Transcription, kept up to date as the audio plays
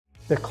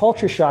the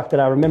culture shock that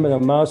I remember the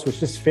most was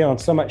just feeling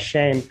so much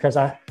shame because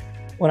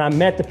when I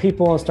met the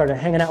people and started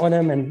hanging out with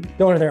them and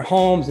going to their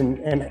homes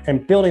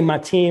and building my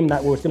team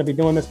that was going to be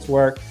doing this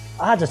work,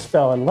 I just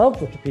fell in love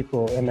with the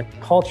people and the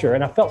culture.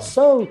 And I felt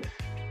so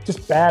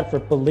just bad for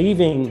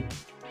believing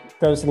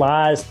those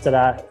lies that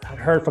I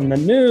heard from the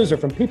news or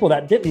from people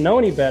that didn't know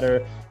any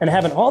better, and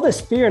having all this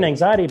fear and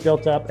anxiety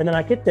built up. And then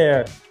I get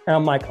there and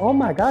I'm like, oh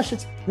my gosh,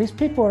 these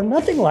people are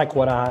nothing like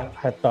what I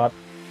had thought.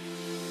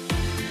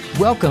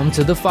 Welcome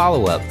to The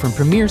Follow-Up from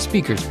Premier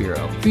Speakers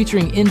Bureau,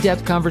 featuring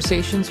in-depth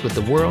conversations with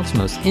the world's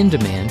most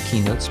in-demand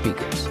keynote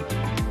speakers.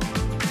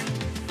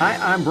 Hi,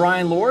 I'm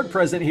Brian Lord,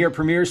 president here at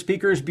Premier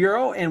Speakers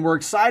Bureau, and we're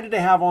excited to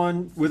have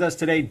on with us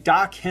today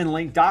Doc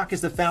Henley. Doc is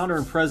the founder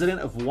and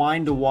president of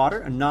Wine to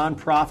Water, a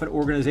nonprofit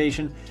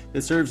organization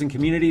that serves in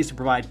communities to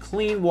provide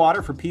clean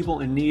water for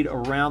people in need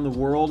around the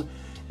world.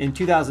 In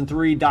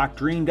 2003, Doc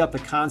dreamed up the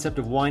concept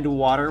of Wine to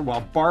Water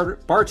while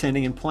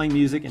bartending and playing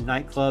music in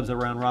nightclubs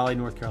around Raleigh,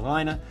 North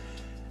Carolina.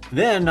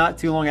 Then, not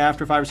too long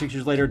after, 5 or 6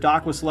 years later,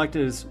 Doc was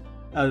selected as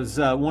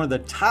one of the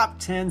top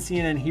 10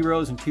 CNN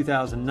heroes in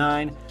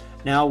 2009.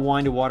 Now,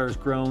 Wine to Water has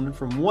grown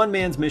from one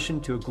man's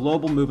mission to a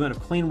global movement of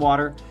clean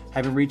water,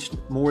 having reached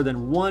more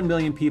than 1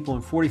 million people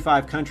in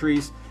 45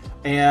 countries.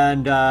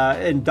 And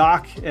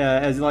Doc,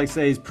 as he likes to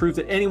say, is proof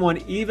that anyone,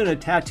 even a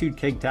tattooed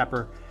keg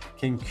tapper,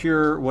 can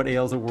cure what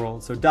ails the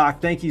world. So, Doc,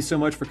 thank you so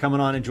much for coming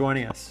on and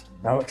joining us.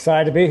 I'm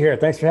excited to be here.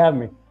 Thanks for having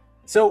me.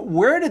 So,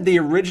 where did the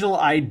original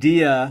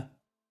idea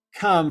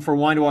come for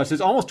Wine to Water?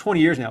 It's almost 20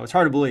 years now. It's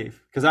hard to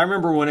believe, because I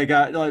remember when it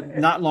got,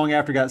 not long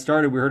after it got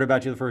started, we heard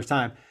about you the first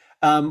time.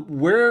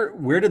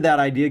 Where did that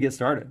idea get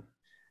started?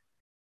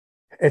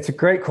 It's a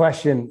great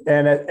question.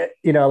 And,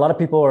 a lot of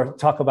people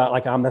talk about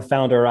like, I'm the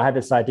founder, I had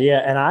this idea,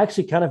 and I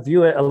actually kind of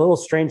view it a little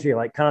strangely,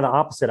 like kind of the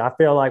opposite. I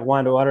feel like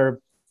Wine to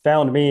Water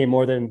found me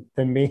more than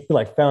me,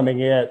 like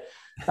founding it.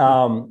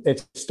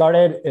 It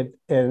started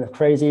in a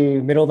crazy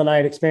middle of the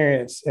night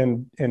experience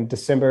in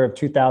December of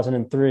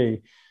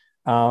 2003.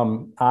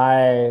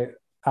 I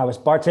was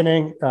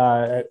bartending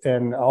in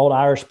an old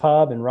Irish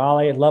pub in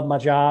Raleigh. Loved my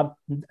job.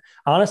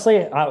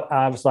 Honestly,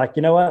 I was like,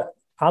 you know what?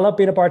 I love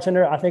being a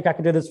bartender. I think I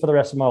could do this for the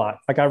rest of my life.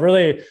 Like I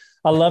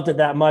loved it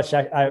that much.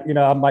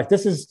 I'm like,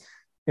 this is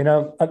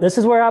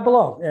where I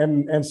belong.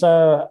 And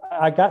so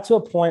I got to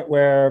a point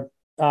where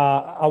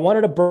I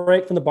wanted a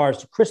break from the bars.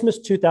 So Christmas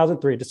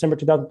 2003, December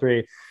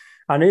 2003.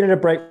 I needed a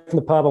break from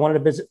the pub. I wanted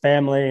to visit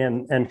family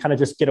and kind of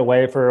just get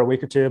away for a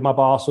week or two. My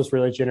boss was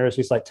really generous.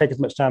 He's like, take as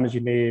much time as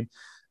you need.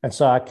 And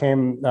so I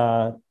came,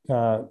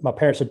 my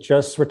parents had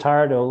just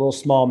retired to a little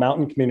small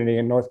mountain community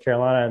in North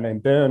Carolina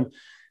named Boone.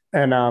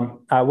 And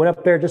I went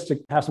up there just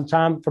to have some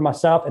time for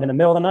myself. And in the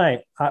middle of the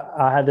night,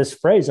 I had this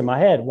phrase in my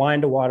head,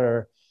 Wine to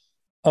Water,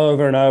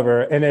 over and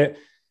over. And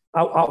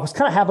I was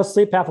kind of half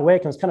asleep, half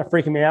awake, and it was kind of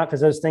freaking me out because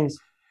those things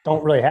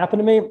don't really happen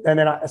to me. And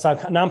then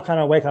now I'm kind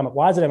of awake. I'm like,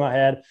 why is it in my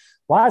head?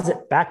 Why is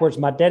it backwards?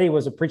 My daddy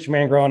was a preacher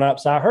man growing up.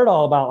 So I heard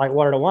all about like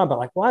water to wine, but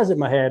like, why is it in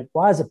my head?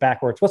 Why is it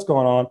backwards? What's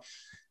going on?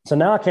 So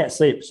now I can't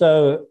sleep.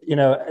 So,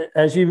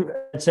 as you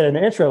said in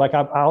the intro, like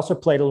I also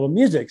played a little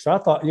music. So I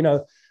thought,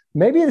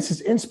 maybe this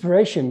is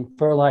inspiration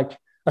for like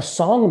a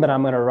song that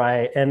I'm going to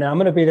write. And I'm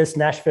going to be this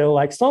Nashville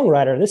like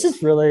songwriter. This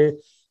is really,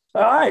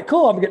 all right,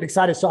 cool. I'm getting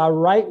excited. So I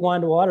write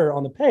Wine to Water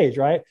on the page,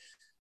 right?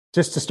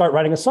 Just to start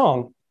writing a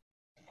song.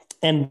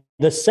 And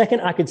the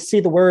second I could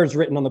see the words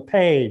written on the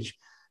page,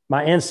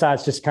 my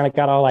insides just kind of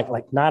got all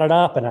like knotted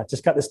up. And I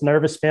just got this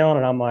nervous feeling.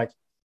 And I'm like,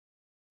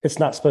 it's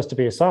not supposed to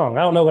be a song.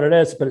 I don't know what it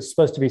is, but it's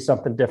supposed to be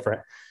something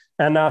different.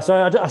 And so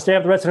I stayed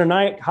up the rest of the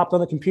night, hopped on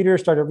the computer,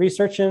 started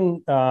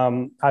researching.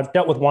 I've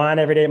dealt with wine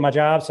every day at my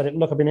job, so I didn't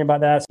look up anything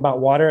about that. It's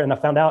about water. And I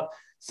found out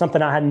something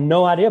I had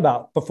no idea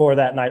about before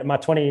that night. My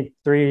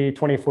 23,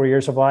 24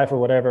 years of life or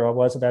whatever it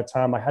was at that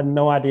time, I had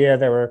no idea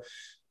there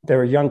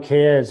were young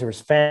kids, there was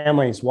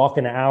families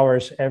walking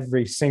hours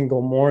every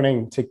single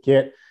morning to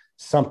get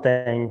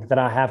something that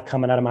I have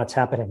coming out of my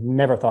tap and have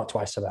never thought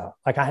twice about.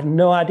 Like I had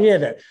no idea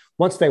that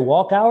once they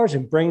walk hours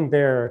and bring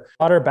their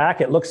water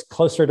back, it looks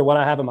closer to what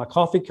I have in my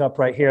coffee cup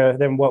right here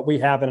than what we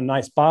have in a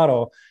nice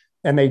bottle.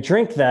 And they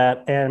drink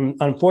that. And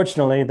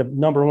unfortunately, the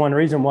number one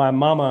reason why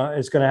mama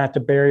is going to have to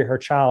bury her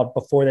child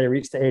before they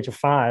reach the age of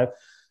 5,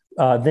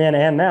 then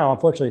and now,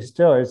 unfortunately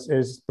still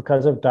is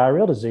because of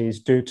diarrheal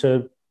disease due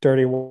to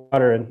dirty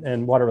water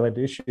and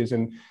water-related issues.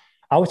 And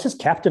I was just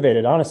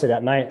captivated, honestly,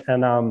 that night.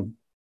 And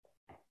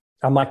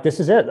I'm like, this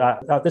is it.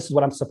 This is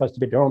what I'm supposed to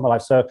be doing in my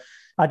life. So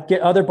I'd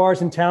get other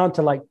bars in town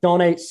to like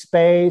donate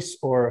space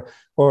or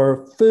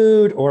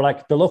food, or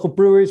like the local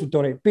breweries would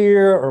donate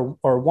beer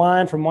or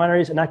wine from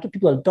wineries. And I get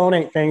people to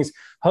donate things,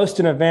 host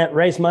an event,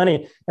 raise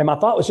money. And my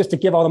thought was just to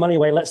give all the money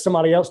away, let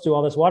somebody else do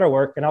all this water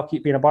work, and I'll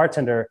keep being a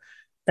bartender.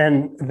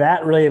 And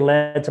that really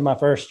led to my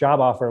first job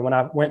offer. When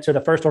I went to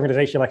the first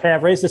organization, like, hey,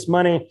 I've raised this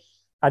money.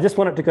 I just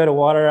want it to go to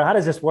water. How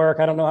does this work?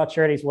 I don't know how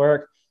charities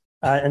work.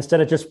 Instead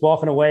of just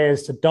walking away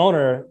as a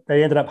donor,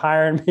 they ended up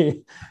hiring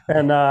me.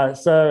 And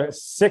so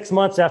 6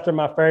 months after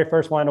my very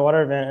first Wine to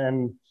Water event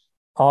in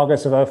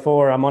August of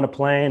 2004, I'm on a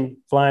plane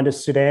flying to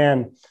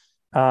Sudan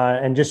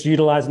and just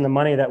utilizing the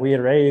money that we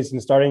had raised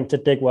and starting to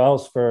dig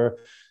wells for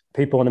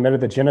people in the middle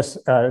of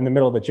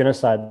the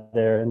genocide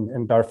there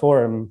in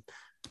Darfur. And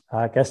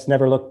I guess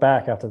never looked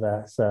back after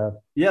that.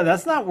 So yeah,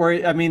 that's not where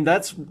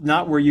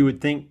you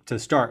would think to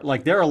start.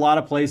 Like there are a lot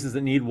of places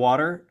that need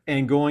water,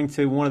 and going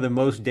to one of the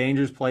most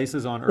dangerous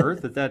places on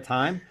earth at that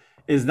time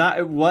is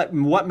not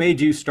what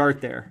made you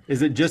start there.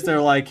 Is it just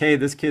they're like, hey,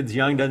 this kid's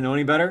young, doesn't know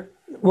any better?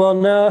 Well,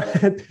 no.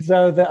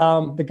 So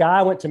the guy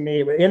I went to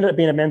meet ended up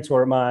being a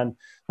mentor of mine.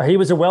 He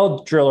was a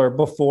well driller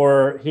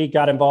before he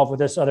got involved with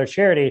this other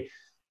charity.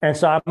 And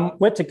so I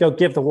went to go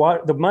give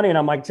the money, and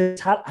I'm like,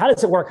 how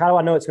does it work? How do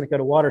I know it's going to go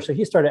to water? So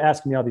he started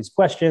asking me all these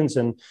questions,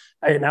 and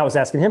I was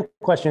asking him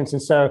questions.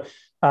 And so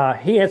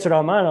he answered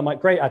all mine. I'm like,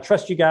 great, I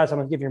trust you guys. I'm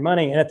going to give you your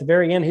money. And at the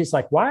very end, he's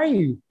like, why are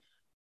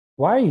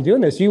you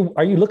doing this?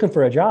 Are you looking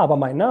for a job? I'm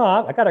like, no,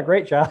 I got a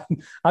great job.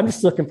 I'm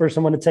just looking for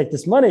someone to take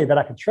this money that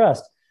I can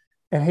trust.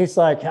 And he's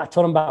like, I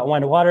told him about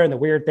Wine to Water and the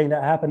weird thing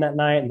that happened that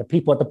night and the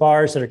people at the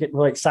bars that are getting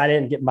really excited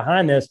and getting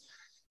behind this.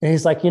 And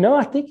he's like,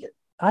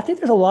 I think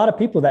there's a lot of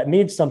people that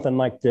need something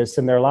like this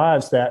in their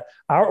lives that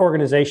our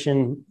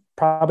organization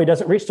probably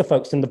doesn't reach the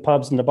folks in the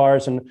pubs and the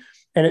bars. And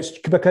it's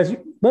because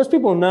most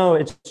people know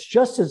it's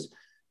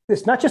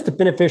not just the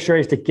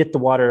beneficiaries that get the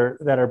water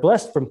that are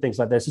blessed from things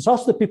like this. It's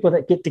also the people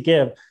that get to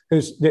give,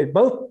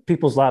 both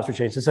people's lives are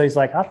changed. And so he's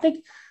like, I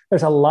think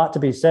there's a lot to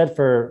be said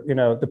for,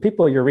 the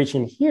people you're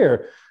reaching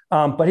here.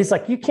 But he's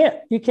like, you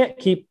can't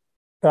keep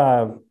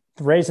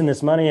raising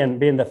this money and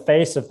being the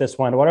face of this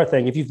Wine to Water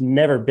thing if you've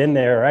never been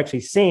there or actually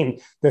seen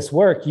this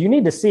work. You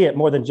need to see it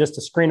more than just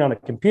a screen on a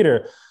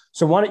computer.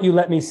 So why don't you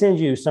let me send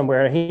you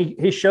somewhere? And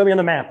he showed me on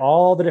the map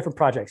all the different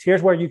projects.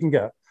 Here's where you can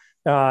go.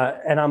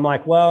 And I'm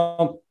like,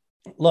 well,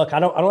 look, I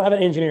don't have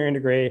an engineering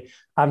degree.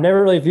 I've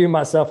never really viewed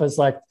myself as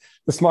like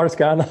the smartest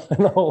guy in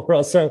the whole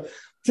world. So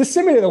just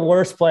send me to the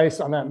worst place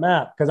on that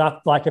map, because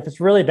if it's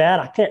really bad,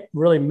 I can't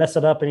really mess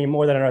it up any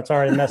more than it's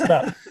already messed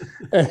up.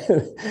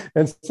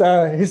 And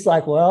so he's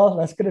like, well,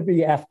 that's going to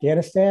be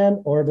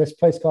Afghanistan or this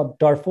place called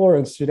Darfur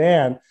in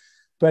Sudan.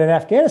 But in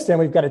Afghanistan,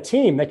 we've got a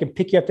team. They can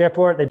pick you up at the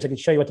airport. They can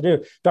show you what to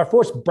do.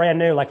 Darfur's brand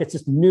new. Like it's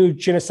this new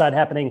genocide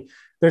happening.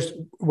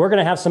 We're going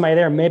to have somebody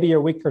there maybe a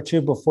week or two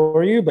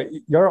before you, but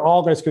you're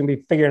all just going to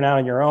be figuring it out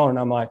on your own. And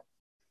I'm like,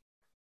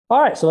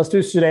 all right, so let's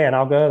do Sudan.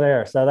 I'll go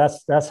there. So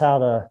that's how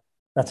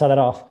that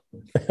off. Do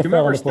you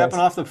remember stepping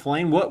off the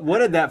plane? What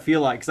did that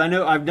feel like? Because I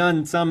know I've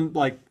done some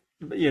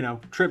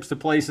trips to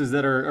places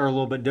that are a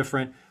little bit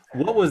different.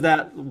 What was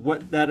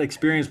that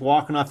experience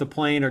walking off the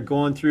plane or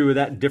going through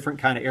that different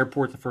kind of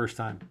airport the first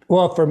time?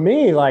 Well, for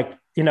me, my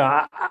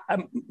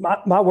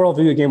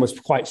worldview again was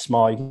quite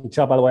small. You can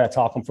tell by the way I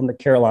talk. I'm from the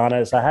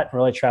Carolinas. I hadn't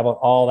really traveled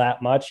all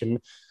that much, and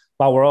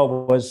my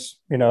world was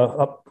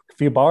up a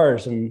few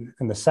bars in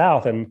the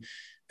South, and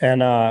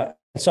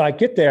so I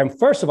get there, and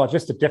first of all,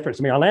 just the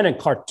difference. I mean, I land in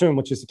Khartoum,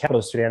 which is the capital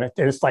of Sudan, and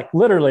it's like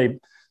literally,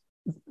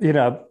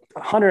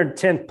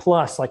 110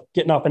 plus, like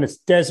getting up in its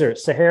desert,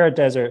 Sahara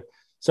Desert.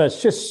 So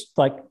it's just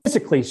like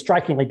physically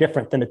strikingly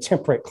different than the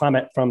temperate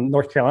climate from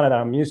North Carolina that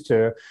I'm used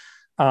to.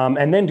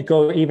 And then to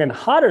go even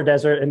hotter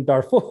desert in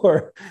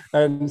Darfur.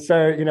 And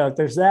so,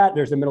 there's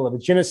the middle of a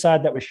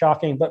genocide that was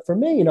shocking. But for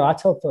me, I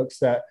tell folks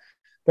that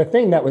the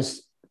thing that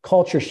was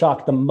culture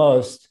shock the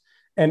most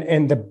and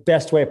in the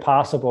best way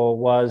possible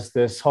was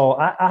this whole,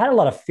 I had a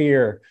lot of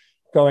fear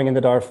going into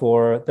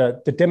Darfur,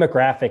 the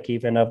demographic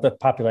even of the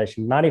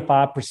population,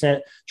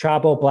 95%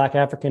 tribal, Black,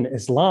 African,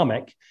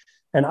 Islamic.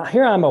 And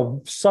here I'm a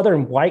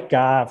Southern white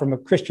guy from a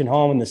Christian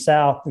home in the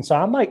South. And so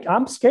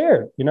I'm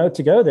scared,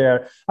 to go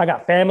there. I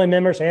got family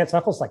members, aunts,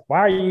 uncles, like, why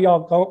are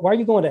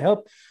you going to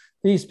help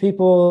these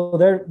people?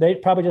 They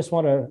probably just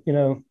want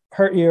to,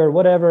 hurt you or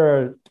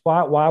whatever.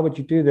 Why would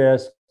you do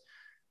this?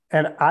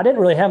 And I didn't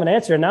really have an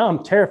answer. Now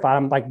I'm terrified.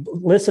 I'm like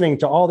listening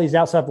to all these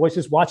outside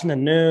voices, watching the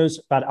news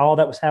about all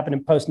that was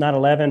happening post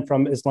 9/11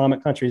 from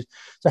Islamic countries.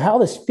 So how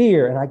this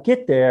fear, and I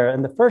get there,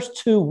 and the first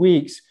 2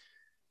 weeks,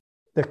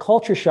 the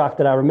culture shock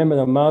that I remember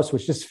the most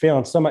was just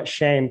feeling so much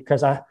shame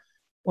because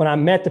when I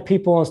met the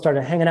people and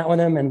started hanging out with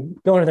them and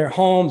going to their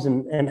homes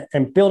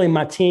and building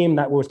my team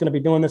that was going to be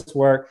doing this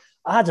work,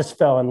 I just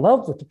fell in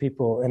love with the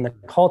people and the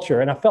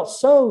culture. And I felt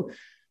so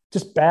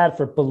just bad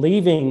for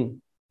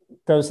believing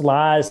those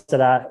lies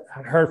that I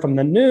heard from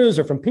the news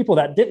or from people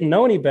that didn't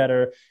know any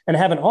better and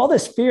having all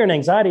this fear and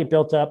anxiety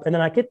built up. And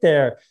then I get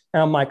there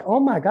and I'm like, oh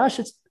my gosh,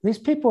 these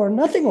people are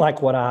nothing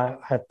like what I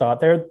had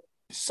thought. They're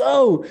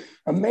so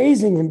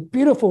amazing and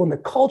beautiful in the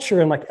culture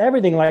and like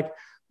everything. Like,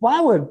 why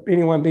would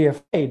anyone be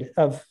afraid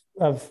of?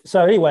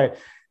 So anyway,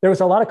 there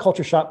was a lot of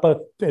culture shock,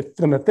 both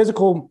from the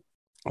physical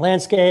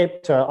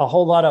landscape to a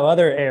whole lot of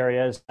other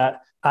areas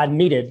that I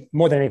needed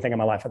more than anything in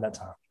my life at that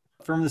time.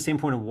 From the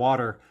standpoint of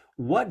water,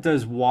 what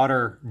does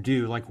water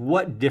do? Like,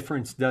 what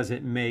difference does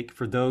it make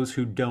for those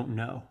who don't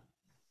know?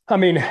 I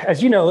mean,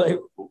 as you know,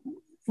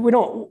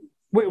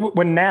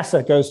 when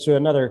NASA goes to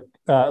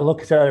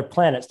look at other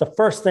planets, the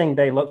first thing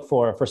they look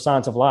for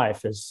signs of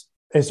life is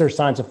there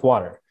signs of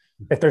water?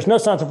 If there's no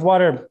signs of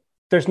water,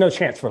 there's no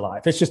chance for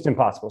life. It's just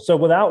impossible. So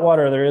without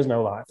water, there is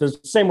no life. It's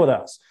the same with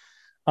us.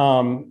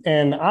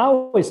 And I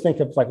always think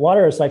of like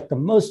water as like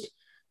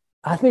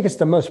I think it's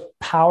the most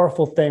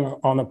powerful thing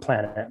on the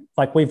planet.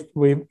 Like we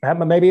have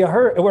maybe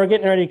we're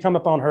getting ready to come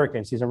up on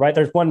hurricane season, right?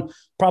 There's one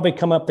probably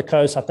come up the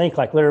coast, I think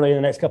like literally in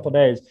the next couple of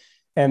days.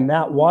 And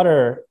that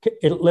water,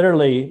 it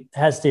literally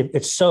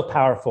it's so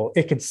powerful.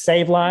 It can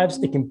save lives.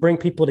 It can bring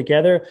people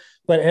together,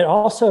 but it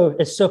also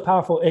is so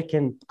powerful. It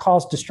can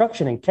cause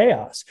destruction and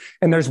chaos.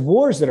 And there's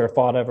wars that are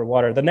fought over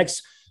water. The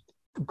next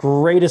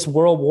greatest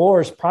world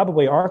wars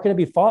probably aren't going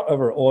to be fought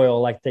over oil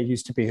like they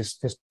used to be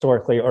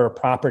historically, or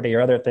property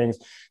or other things.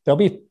 They'll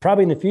be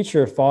probably in the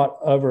future fought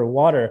over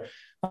water.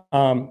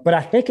 But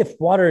I think if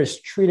water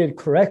is treated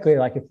correctly,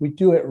 like if we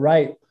do it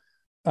right,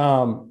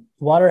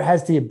 water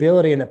has the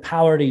ability and the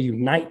power to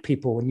unite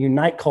people and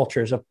unite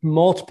cultures of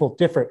multiple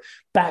different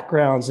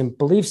backgrounds and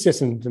belief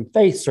systems and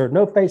faiths or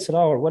no faiths at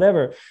all or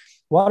whatever.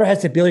 Water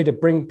has the ability to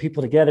bring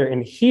people together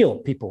and heal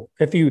people.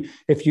 If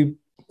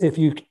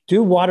you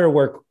do water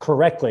work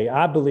correctly,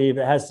 I believe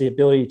it has the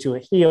ability to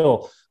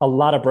heal a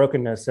lot of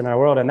brokenness in our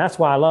world. And that's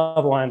why I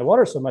love Wine to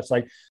Water so much.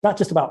 Like, not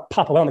just about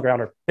pop a well on the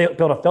ground or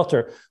build a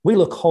filter. We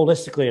look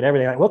holistically at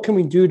everything. Like, what can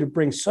we do to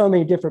bring so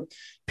many different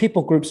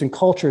people groups and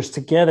cultures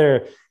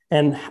together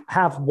and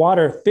have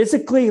water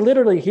physically,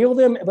 literally heal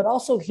them, but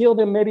also heal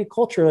them maybe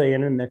culturally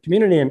and in the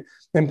community,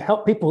 and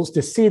help people to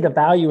see the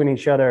value in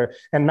each other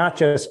and not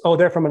just, oh,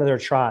 they're from another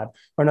tribe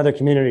or another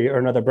community or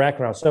another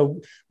background. So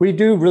we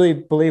do really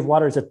believe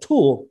water is a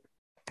tool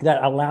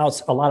that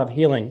allows a lot of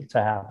healing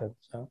to happen.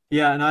 So.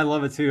 Yeah, and I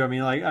love it too. I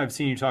mean, like I've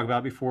seen you talk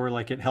about before,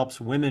 like it helps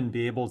women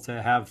be able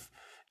to have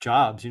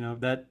jobs,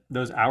 that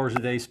those hours a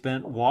day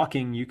spent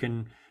walking, you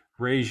can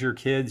raise your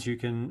kids, you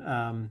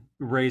can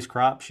raise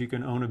crops, you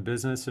can own a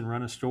business and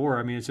run a store.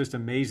 I mean, it's just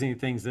amazing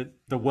things that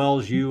the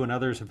wells you and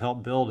others have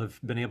helped build have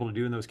been able to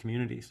do in those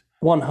communities.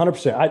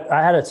 100%.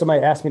 I had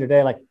somebody ask me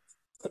today, like,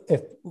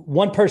 if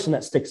one person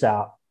that sticks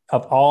out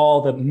of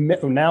all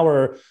now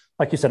we're,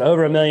 like you said,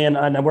 over 1 million,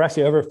 and we're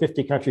actually over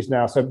 50 countries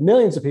now. So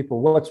millions of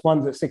people, what's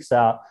one that sticks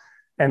out?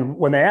 And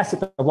when they asked it,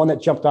 the one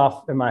that jumped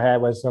off in my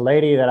head was the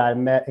lady that I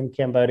met in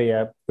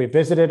Cambodia. We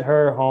visited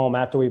her home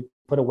after we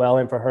put a well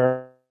in for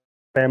her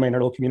family in her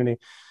little community.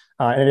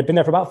 And it had been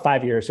there for about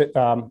 5 years.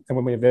 And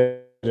when we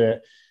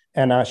visited,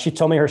 and she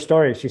told me her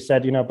story. She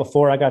said,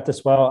 before I got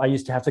this well, I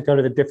used to have to go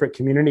to the different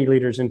community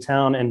leaders in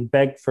town and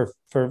beg for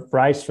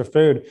rice, for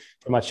food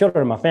for my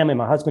children, my family.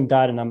 My husband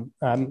died and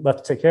I'm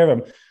left to take care of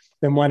him.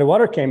 Then Wine to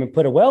Water came and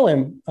put a well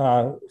in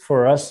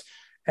for us.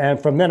 And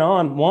from then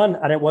on,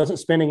 I wasn't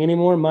spending any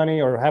more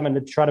money or having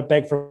to try to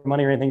beg for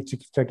money or anything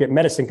to get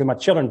medicine, because my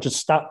children just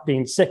stopped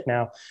being sick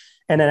now.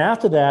 And then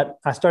after that,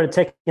 I started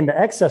taking the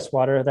excess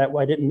water that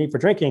I didn't need for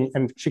drinking.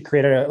 And she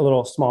created a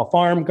little small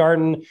farm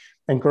garden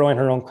and growing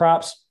her own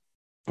crops.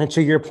 And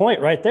to your point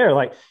right there,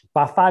 like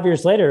by 5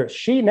 years later,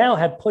 she now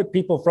had put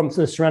people from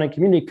the surrounding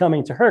community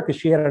coming to her because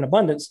she had an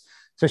abundance.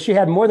 So she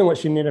had more than what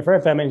she needed for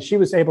her family. And she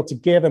was able to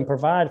give and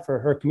provide for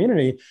her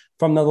community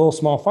from the little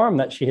small farm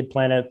that she had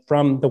planted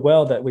from the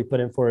well that we put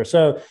in for her.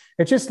 So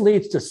it just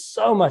leads to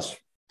so much.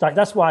 Like,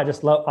 that's why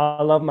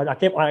I love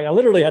I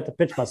literally have to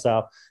pitch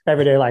myself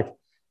every day. Like,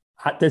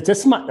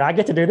 I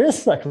get to do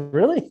this? Like,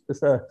 really? It's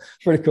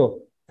pretty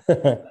cool.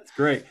 That's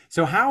great.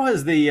 So how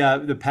has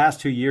the past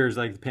 2 years,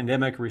 like the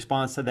pandemic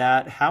response to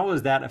that, how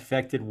has that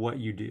affected what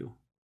you do?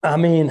 I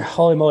mean,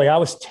 holy moly, I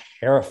was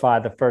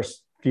terrified the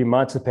first few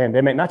months of the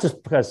pandemic, not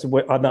just because of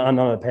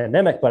the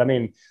pandemic, but I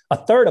mean, a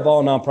third of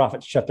all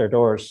nonprofits shut their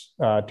doors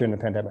during the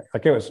pandemic.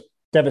 Like, it was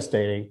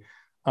devastating.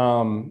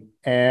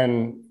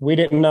 And we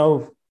didn't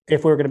know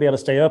if we were going to be able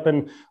to stay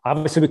open.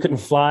 Obviously, we couldn't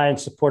fly and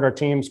support our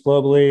teams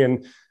globally.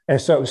 And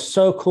so it was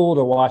so cool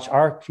to watch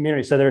our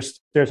community. So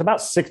there's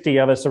about 60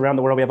 of us around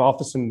the world. We have an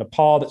office in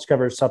Nepal that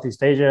covers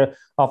Southeast Asia,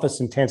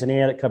 office in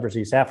Tanzania that covers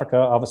East Africa,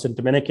 office in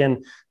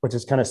Dominican, which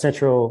is kind of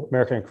Central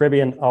American and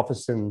Caribbean,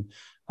 office in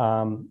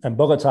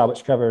Bogota,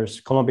 which covers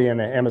Colombia and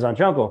the Amazon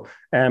jungle.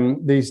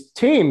 And these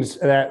teams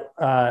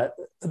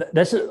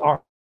this is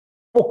our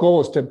whole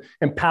goal, is to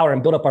empower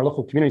and build up our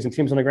local communities and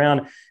teams on the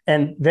ground.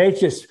 And they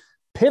just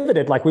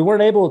pivoted. Like, we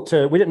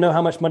didn't know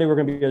how much money we were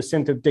going to be able to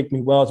send to dig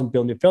new wells and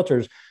build new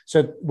filters.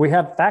 So we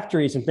have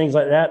factories and things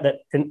like that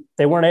and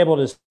they weren't able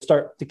to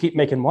start to keep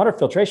making water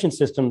filtration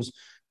systems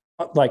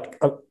like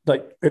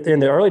in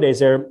the early days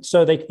there.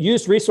 So they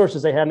used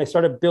resources they had and they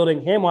started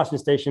building hand washing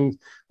stations,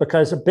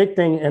 because a big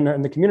thing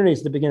in the communities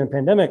at the beginning of the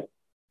pandemic,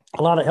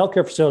 a lot of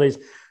healthcare facilities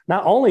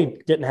not only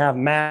didn't have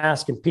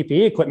masks and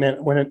PPE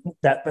equipment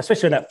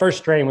especially when that first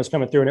strain was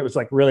coming through and it was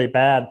like really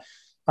bad.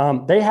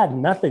 They had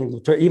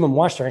nothing to even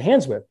wash their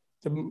hands with,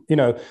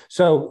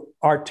 So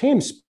our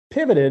teams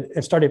pivoted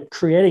and started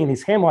creating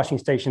these hand washing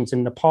stations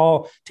in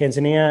Nepal,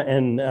 Tanzania,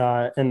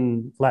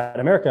 and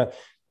Latin America.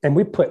 And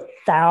we put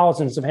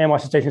thousands of hand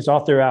washing stations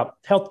all throughout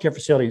healthcare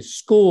facilities,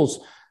 schools,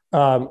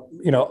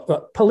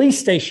 police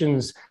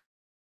stations,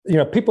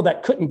 people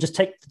that couldn't just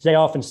take the day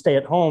off and stay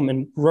at home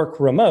and work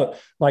remote.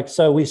 Like,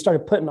 so we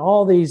started putting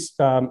all these.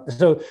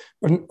 So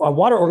a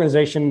water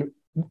organization,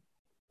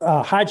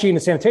 hygiene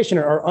and sanitation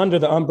are under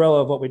the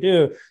umbrella of what we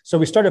do. So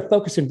we started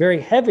focusing very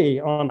heavy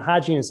on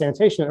hygiene and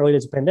sanitation in the early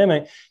days of the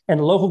pandemic.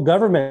 And local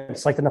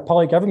governments, like the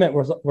Nepali government,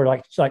 were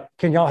like,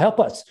 can y'all help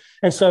us?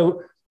 And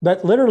so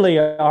that literally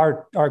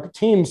our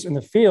teams in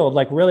the field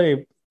like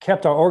really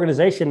kept our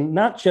organization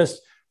not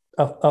just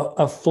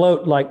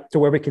afloat, like to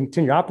where we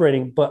continue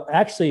operating, but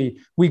actually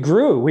we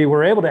grew. We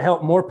were able to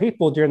help more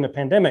people during the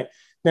pandemic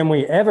than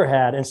we ever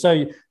had. And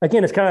so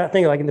again, it's kind of a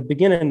thing like in the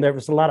beginning, there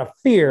was a lot of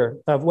fear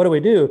of what do we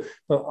do?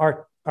 But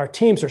our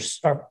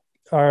teams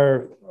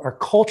our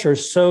culture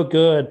is so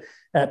good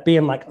at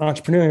being like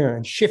entrepreneur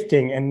and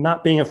shifting and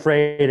not being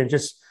afraid and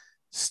just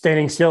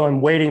standing still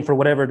and waiting for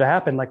whatever to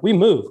happen. Like we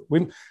move,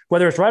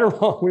 whether it's right or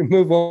wrong, we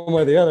move one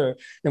way or the other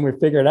and we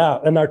figure it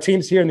out. And our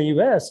teams here in the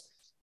US,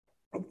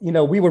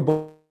 we were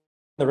born in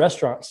the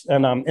restaurants,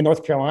 and in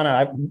North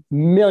Carolina,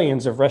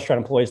 millions of restaurant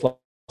employees lost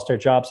their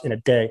jobs in a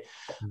day.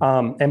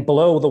 And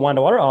below the Wine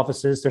to Water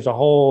offices, there's a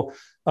whole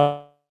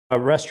a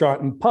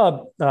restaurant and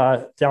pub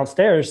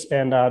downstairs,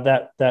 and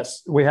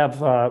we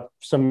have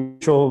some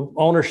mutual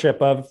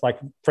ownership of, like,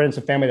 friends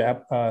and family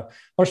that have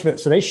ownership.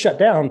 So they shut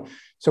down.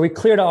 So we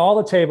cleared out all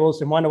the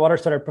tables, and Wine to Water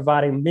started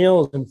providing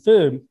meals and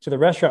food to the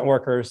restaurant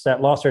workers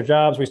that lost their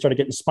jobs. We started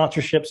getting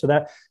sponsorships of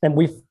that, and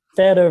we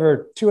fed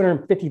over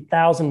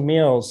 250,000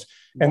 meals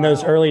in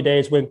those early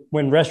days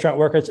when restaurant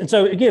workers. And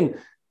so again,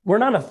 we're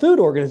not a food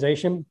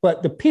organization,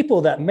 but the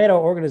people that made our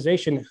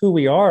organization who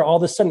we are all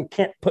of a sudden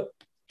can't put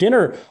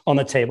dinner on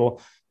the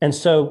table. And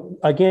so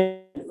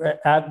again,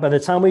 by the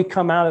time we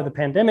come out of the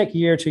pandemic, 2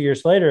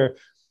 years later,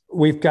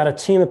 we've got a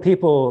team of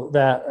people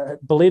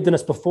that believed in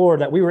us before,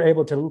 that we were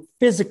able to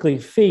physically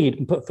feed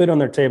and put food on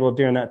their table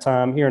during that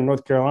time here in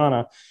North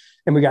Carolina.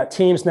 And we got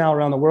teams now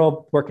around the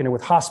world working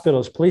with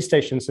hospitals, police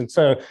stations. And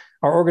so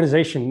our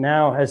organization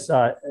now has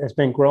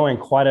been growing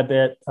quite a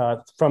bit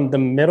from the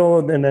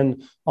middle and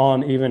then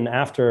on even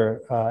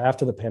after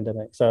the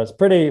pandemic. So it's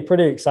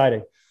pretty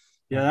exciting.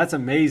 Yeah, that's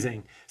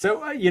amazing.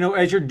 So,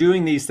 as you're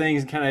doing these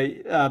things,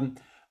 kind of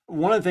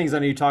one of the things I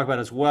know you talk about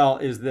as well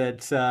is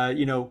that,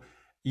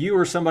 you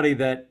were somebody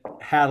that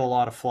had a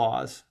lot of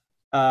flaws,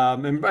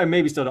 and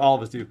maybe still all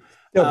of us do.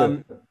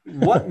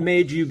 What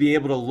made you be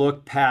able to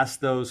look past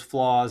those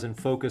flaws and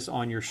focus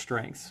on your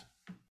strengths?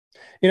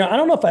 I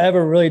don't know if I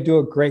ever really do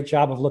a great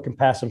job of looking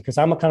past them, because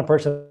I'm a kind of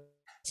person,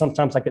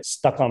 sometimes I get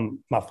stuck on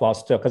my flaws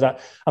still, because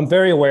I'm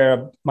very aware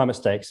of my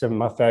mistakes and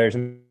my failures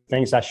and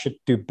things I should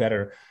do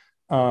better.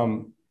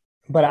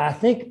 But I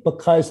think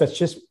because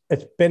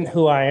it's been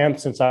who I am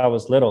since I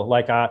was little.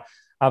 Like I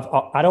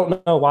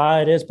don't know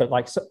why it is, but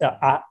like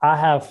I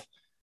have,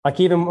 like,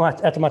 even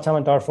after my time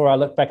in Darfur, I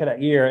look back at that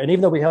year, and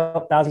even though we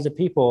helped thousands of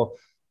people,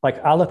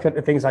 like, I look at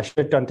the things I should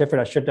have done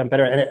different, I should have done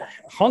better, and it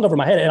hung over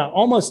my head. And I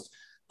almost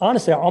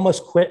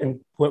quit and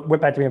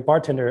went back to being a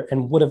bartender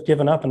and would have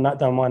given up and not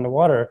done Wine to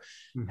Water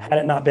had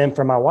it not been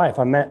for my wife.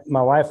 I met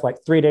my wife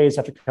like 3 days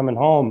after coming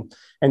home,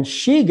 and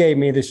she gave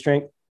me the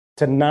strength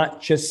to not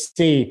just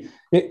see.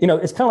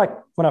 It's kind of like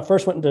when I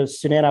first went into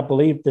Sudan, I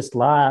believed this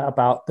lie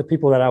about the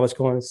people that I was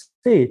going to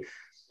see.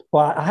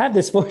 Well, I have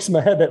this voice in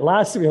my head that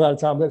lies to me a lot of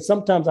times, but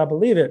sometimes I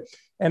believe it.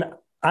 And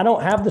I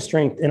don't have the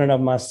strength in and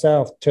of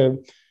myself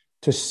to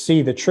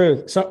see the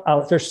truth. So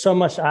there's so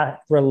much I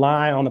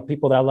rely on the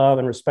people that I love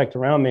and respect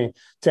around me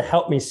to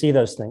help me see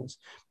those things.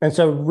 And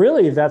so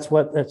really that's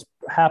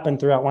happened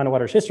throughout Wine to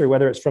Water's history,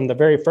 whether it's from the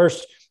very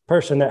first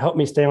person that helped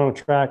me stay on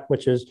track,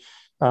 which is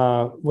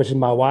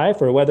my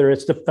wife, or whether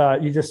it's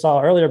you just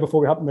saw earlier before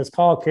we hopped in this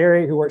call,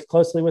 Carrie, who works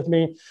closely with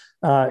me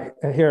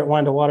here at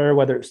Wine to Water,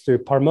 whether it's through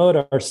Parmod,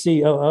 our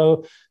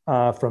COO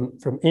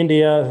from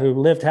India, who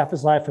lived half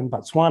his life in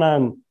Botswana,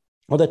 and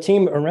the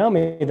team around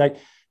me, like,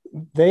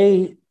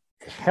 they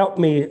helped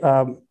me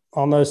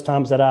on those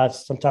times that I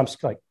sometimes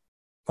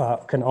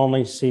can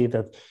only see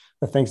the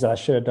things that I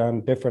should have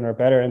done different or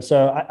better. And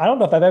so I don't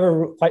know if I've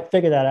ever quite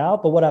figured that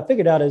out, but what I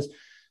figured out is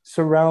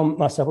surround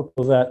myself with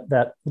people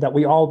that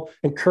we all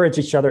encourage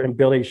each other and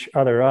build each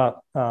other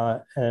up.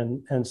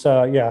 And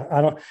so, yeah,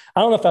 I don't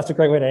know if that's a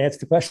great way to answer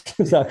the question,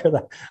 because I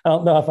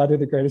don't know if I do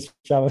the greatest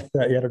job of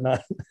that yet or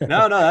not.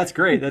 No, that's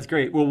great. That's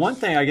great. Well, one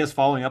thing, I guess,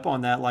 following up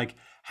on that, like,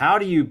 how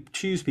do you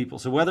choose people?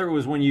 So whether it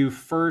was when you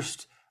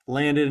first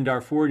landed in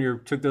Darfur and you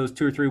took those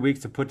 2 or 3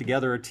 weeks to put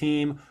together a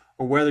team,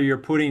 or whether you're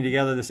putting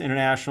together this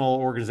international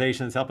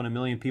organization that's helping 1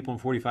 million people in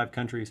 45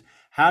 countries,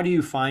 how do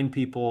you find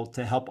people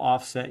to help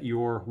offset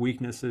your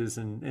weaknesses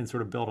and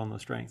sort of build on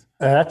those strengths?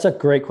 That's a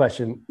great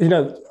question.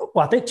 Well,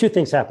 I think two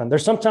things happen.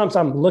 There's sometimes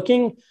I'm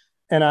looking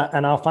and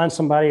I'll find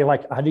somebody,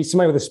 like, I need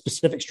somebody with a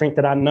specific strength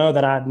that I know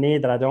that I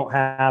need, that I don't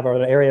have, or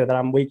the area that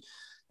I'm weak.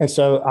 And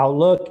so I'll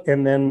look,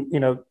 and then,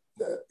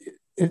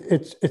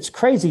 it's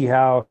crazy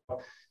how,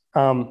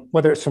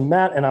 whether it's from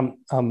that, and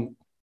I'm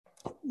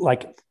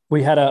like,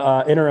 we had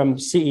a interim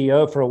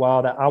CEO for a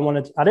while that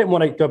I didn't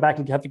want to go back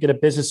and have to get a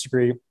business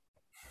degree,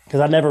 because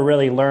I never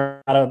really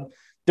learned how to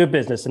do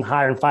business and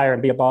hire and fire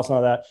and be a boss and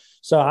all that.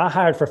 So I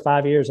hired for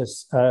 5 years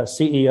as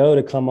CEO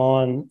to come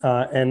on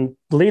and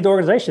lead the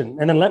organization,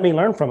 and then let me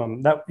learn from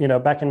him. That,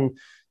 back in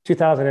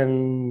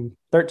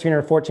 2013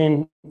 or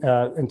 14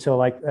 until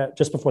like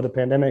just before the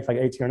pandemic, like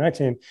 18 or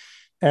 19.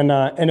 And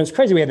it was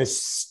crazy. We had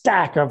this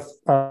stack of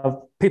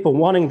people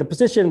wanting the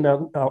position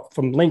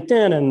from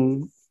LinkedIn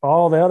and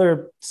all the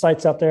other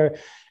sites out there.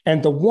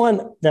 And the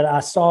one that I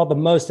saw the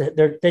most,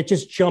 they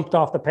just jumped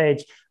off the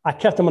page. I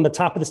kept them on the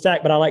top of the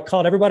stack, but I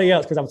called everybody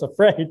else because I was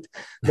afraid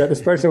that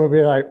this person would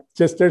be like,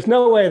 there's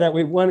no way that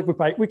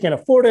we can't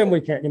afford him.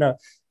 We can't,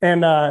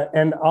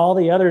 and all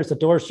the others, the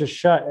doors just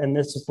shut. And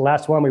this is the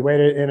last one. We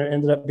waited, and it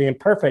ended up being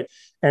perfect.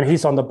 And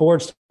he's on the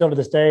board still to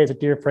this day. He's a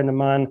dear friend of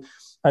mine.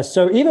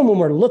 So even when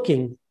we're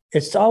looking,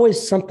 it's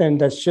always something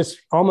that's just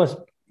almost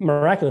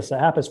miraculous that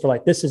happens for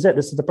like, this is it,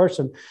 this is the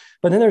person.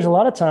 But then there's a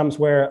lot of times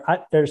where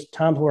there's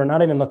times where we're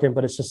not even looking,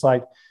 but it's just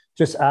like,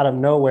 just out of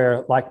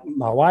nowhere, like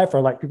my wife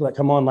or like people that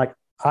come on, like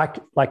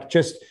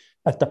just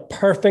at the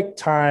perfect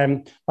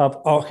time of,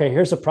 okay,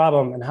 here's a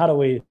problem. And how do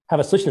we have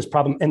a solution to this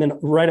problem? And then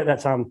right at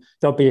that time,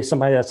 there'll be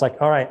somebody that's like,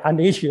 all right, I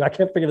need you. I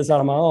can't figure this out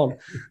on my own.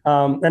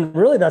 And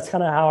really, that's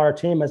kind of how our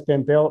team has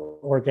been built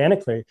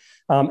organically.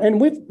 And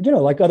we've,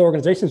 like other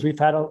organizations, we've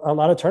had a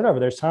lot of turnover.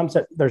 There's times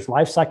that there's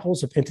life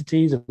cycles of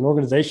entities and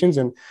organizations.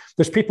 And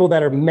there's people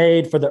that are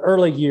made for the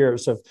early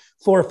years of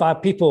 4 or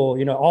 5 people,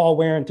 all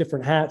wearing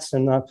different hats.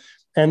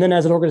 And then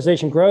as an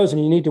organization grows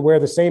and you need to wear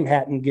the same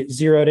hat and get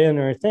zeroed in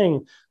or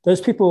anything,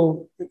 those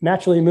people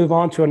naturally move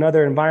on to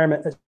another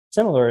environment that's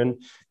similar.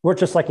 And we're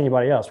just like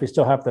anybody else. We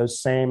still have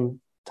those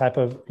same type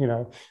of,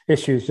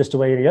 issues just the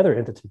way any other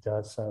entity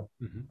does. So,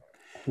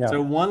 yeah.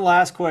 So one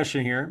last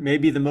question here,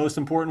 maybe the most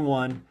important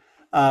one.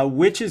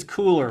 Which is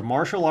cooler,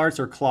 martial arts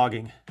or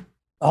clogging?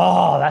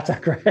 Oh, that's a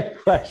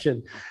great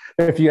question.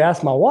 If you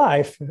ask my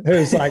wife,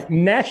 who's like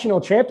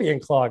national champion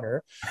clogger,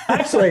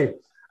 actually,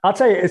 I'll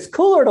tell you, it's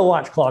cooler to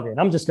watch clogging.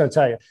 I'm just going to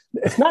tell you,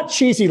 it's not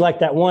cheesy like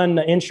that one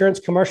insurance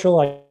commercial,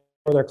 like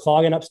where they're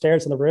clogging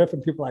upstairs in the roof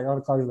and people are like, oh,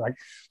 the clogging,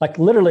 like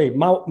literally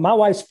my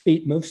wife's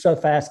feet move so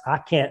fast. I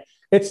can't,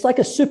 it's like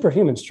a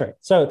superhuman strength.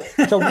 So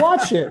to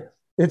watch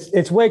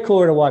it's way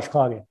cooler to watch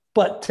clogging,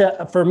 but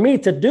for me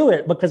to do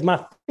it because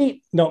my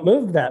feet don't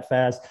move that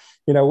fast.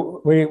 We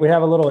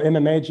have a little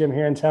MMA gym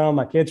here in town.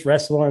 My kids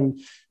wrestle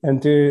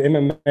and do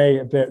MMA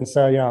a bit. And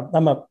so,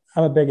 I'm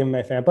a big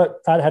MMA fan, but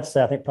I'd have to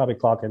say, I think probably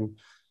clogging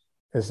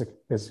is a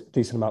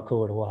decent amount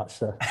cooler to watch.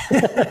 So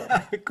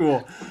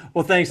cool.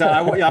 Well, thanks.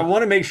 I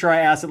want to make sure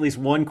I ask at least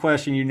one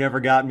question you never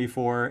gotten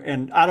before.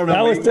 And I don't know.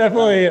 That was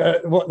definitely,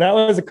 that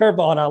was a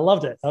curveball and I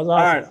loved it. That was awesome.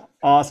 All right.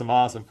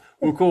 Awesome.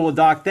 Well, cool. Well,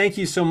 Doc, thank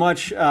you so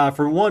much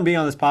for being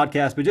on this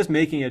podcast, but just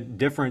making a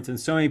difference in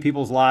so many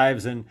people's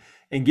lives and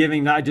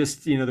giving not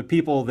just, the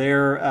people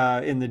there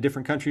in the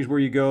different countries where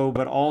you go,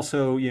 but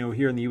also,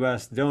 here in the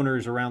U.S.,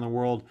 donors around the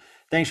world.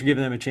 Thanks for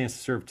giving them a chance to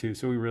serve too.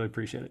 So we really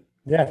appreciate it.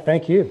 Yeah,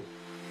 thank you.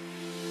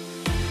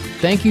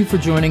 Thank you for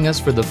joining us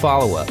for the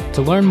follow-up.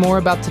 To learn more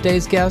about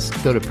today's guest,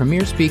 go to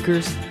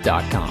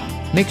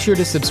premierspeakers.com. Make sure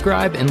to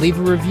subscribe and leave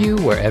a review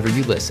wherever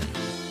you listen.